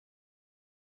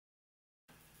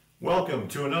Welcome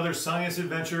to another science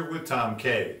adventure with Tom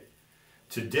Kaye.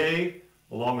 Today,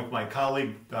 along with my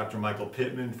colleague Dr. Michael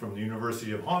Pittman from the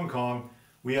University of Hong Kong,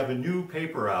 we have a new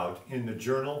paper out in the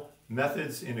journal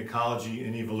Methods in Ecology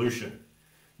and Evolution.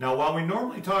 Now, while we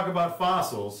normally talk about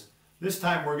fossils, this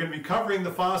time we're going to be covering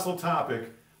the fossil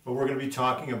topic, but we're going to be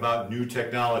talking about new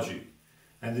technology.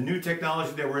 And the new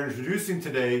technology that we're introducing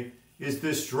today is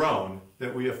this drone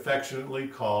that we affectionately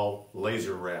call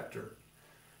Lazer Raptor.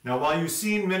 Now, while you've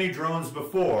seen many drones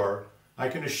before, I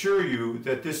can assure you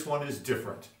that this one is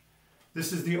different.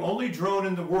 This is the only drone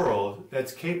in the world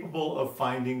that's capable of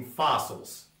finding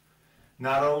fossils.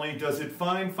 Not only does it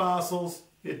find fossils,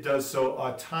 it does so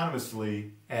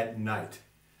autonomously at night.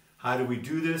 How do we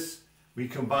do this? We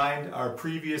combined our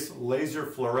previous laser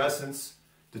fluorescence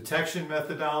detection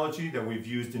methodology that we've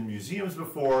used in museums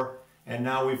before, and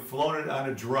now we've flown it on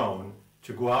a drone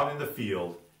to go out in the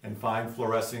field and find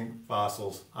fluorescing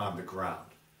fossils on the ground.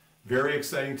 Very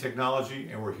exciting technology,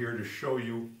 and we're here to show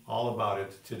you all about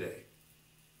it today.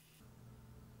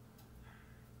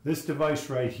 This device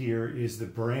right here is the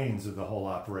brains of the whole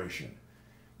operation.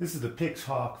 This is the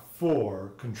Pixhawk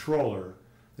 4 controller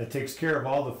that takes care of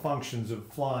all the functions of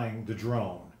flying the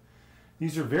drone.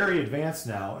 These are very advanced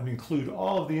now and include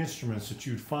all of the instruments that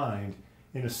you'd find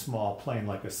in a small plane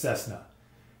like a Cessna.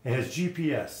 It has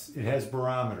GPS, it has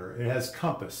barometer, it has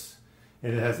compass,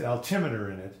 it has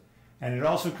altimeter in it, and it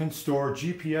also can store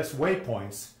GPS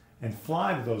waypoints and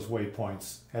fly to those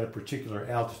waypoints at a particular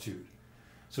altitude.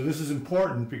 So this is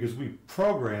important because we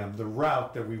program the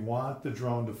route that we want the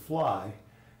drone to fly,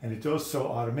 and it does so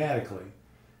automatically.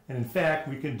 And in fact,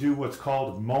 we can do what's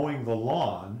called mowing the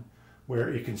lawn, where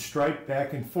it can strike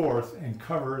back and forth and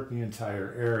cover the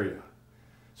entire area.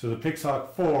 So the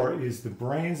Pixhawk 4 is the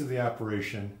brains of the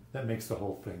operation that makes the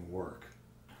whole thing work.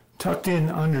 Tucked in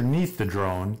underneath the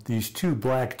drone, these two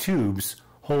black tubes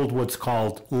hold what's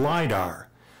called LiDAR.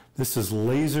 This is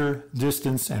laser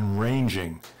distance and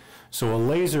ranging. So a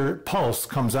laser pulse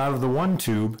comes out of the one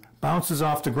tube, bounces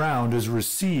off the ground, is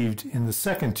received in the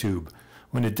second tube.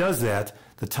 When it does that,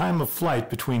 the time of flight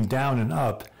between down and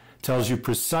up tells you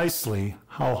precisely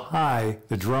how high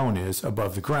the drone is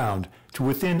above the ground to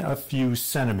within a few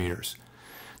centimeters.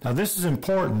 Now this is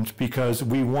important because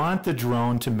we want the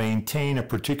drone to maintain a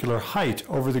particular height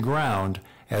over the ground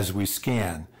as we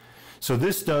scan. So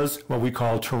this does what we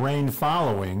call terrain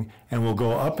following and will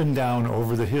go up and down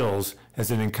over the hills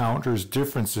as it encounters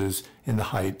differences in the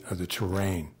height of the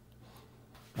terrain.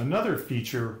 Another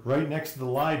feature right next to the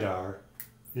LiDAR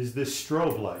is this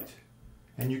strobe light.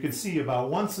 And you can see about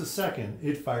once a second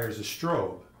it fires a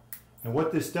strobe. And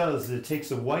what this does is it takes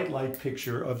a white light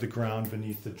picture of the ground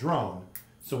beneath the drone,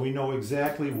 so we know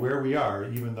exactly where we are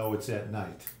even though it's at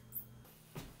night.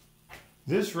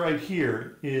 This right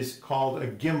here is called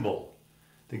a gimbal.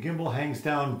 The gimbal hangs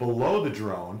down below the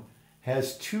drone,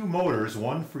 has two motors,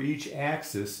 one for each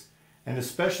axis, and a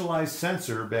specialized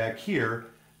sensor back here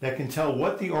that can tell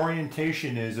what the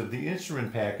orientation is of the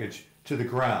instrument package to the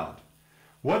ground.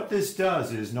 What this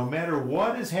does is, no matter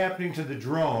what is happening to the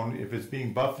drone, if it's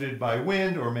being buffeted by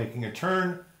wind or making a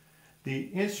turn, the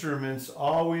instruments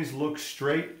always look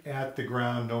straight at the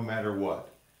ground no matter what.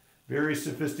 Very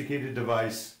sophisticated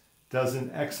device, does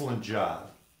an excellent job.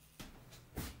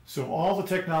 So all the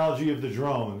technology of the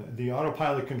drone, the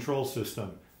autopilot control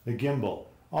system, the gimbal,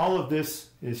 all of this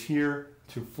is here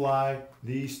to fly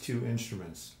these two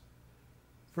instruments.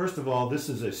 First of all, this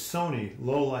is a Sony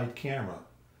low light camera.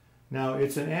 Now,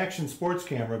 it's an action sports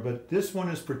camera, but this one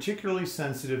is particularly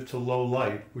sensitive to low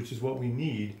light, which is what we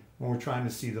need when we're trying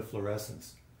to see the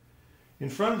fluorescence. In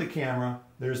front of the camera,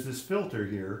 there's this filter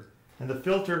here, and the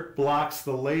filter blocks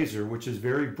the laser, which is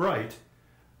very bright,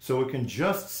 so it can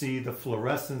just see the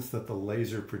fluorescence that the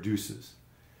laser produces.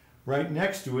 Right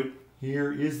next to it,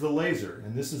 here is the laser,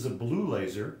 and this is a blue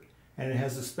laser, and it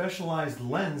has a specialized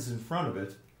lens in front of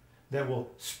it that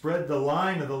will spread the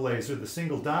line of the laser, the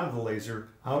single dot of the laser,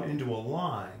 out into a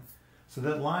line. So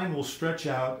that line will stretch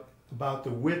out about the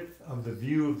width of the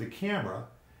view of the camera,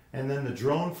 and then the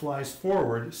drone flies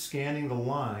forward, scanning the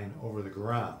line over the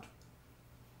ground.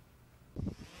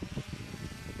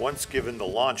 Once given the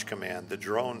launch command, the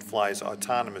drone flies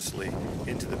autonomously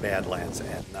into the Badlands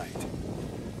at night.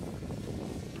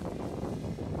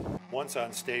 Once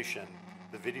on station,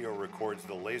 the video records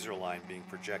the laser line being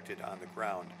projected on the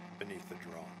ground beneath the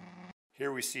drone.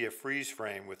 Here we see a freeze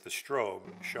frame with the strobe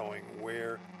showing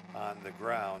where on the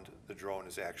ground the drone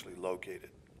is actually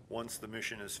located. Once the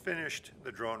mission is finished,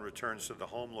 the drone returns to the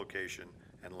home location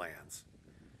and lands.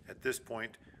 At this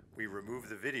point, we remove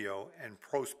the video and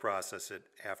post-process it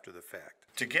after the fact.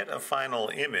 To get a final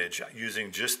image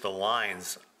using just the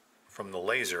lines from the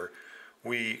laser,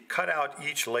 we cut out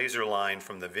each laser line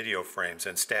from the video frames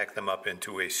and stack them up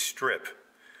into a strip,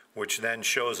 which then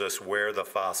shows us where the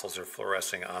fossils are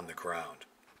fluorescing on the ground.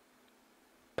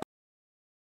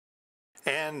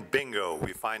 And bingo,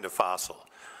 we find a fossil.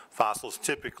 Fossils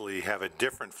typically have a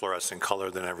different fluorescent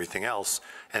color than everything else,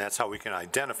 and that's how we can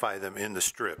identify them in the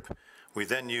strip. We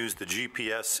then use the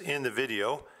GPS in the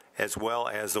video as well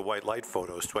as the white light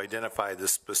photos to identify the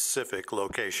specific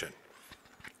location.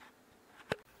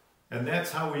 And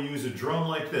that's how we use a drone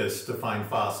like this to find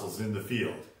fossils in the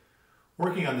field.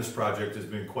 Working on this project has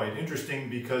been quite interesting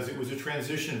because it was a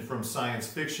transition from science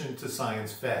fiction to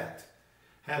science fact.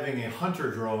 Having a hunter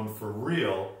drone for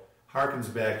real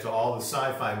harkens back to all the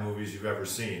sci-fi movies you've ever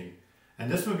seen.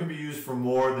 And this one can be used for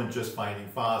more than just finding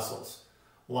fossils.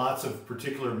 Lots of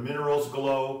particular minerals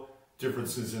glow,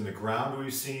 differences in the ground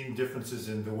we've seen, differences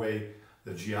in the way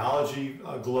the geology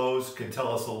glows can tell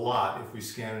us a lot if we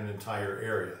scan an entire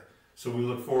area. So we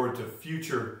look forward to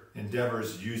future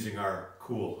endeavors using our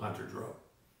cool hunter drone.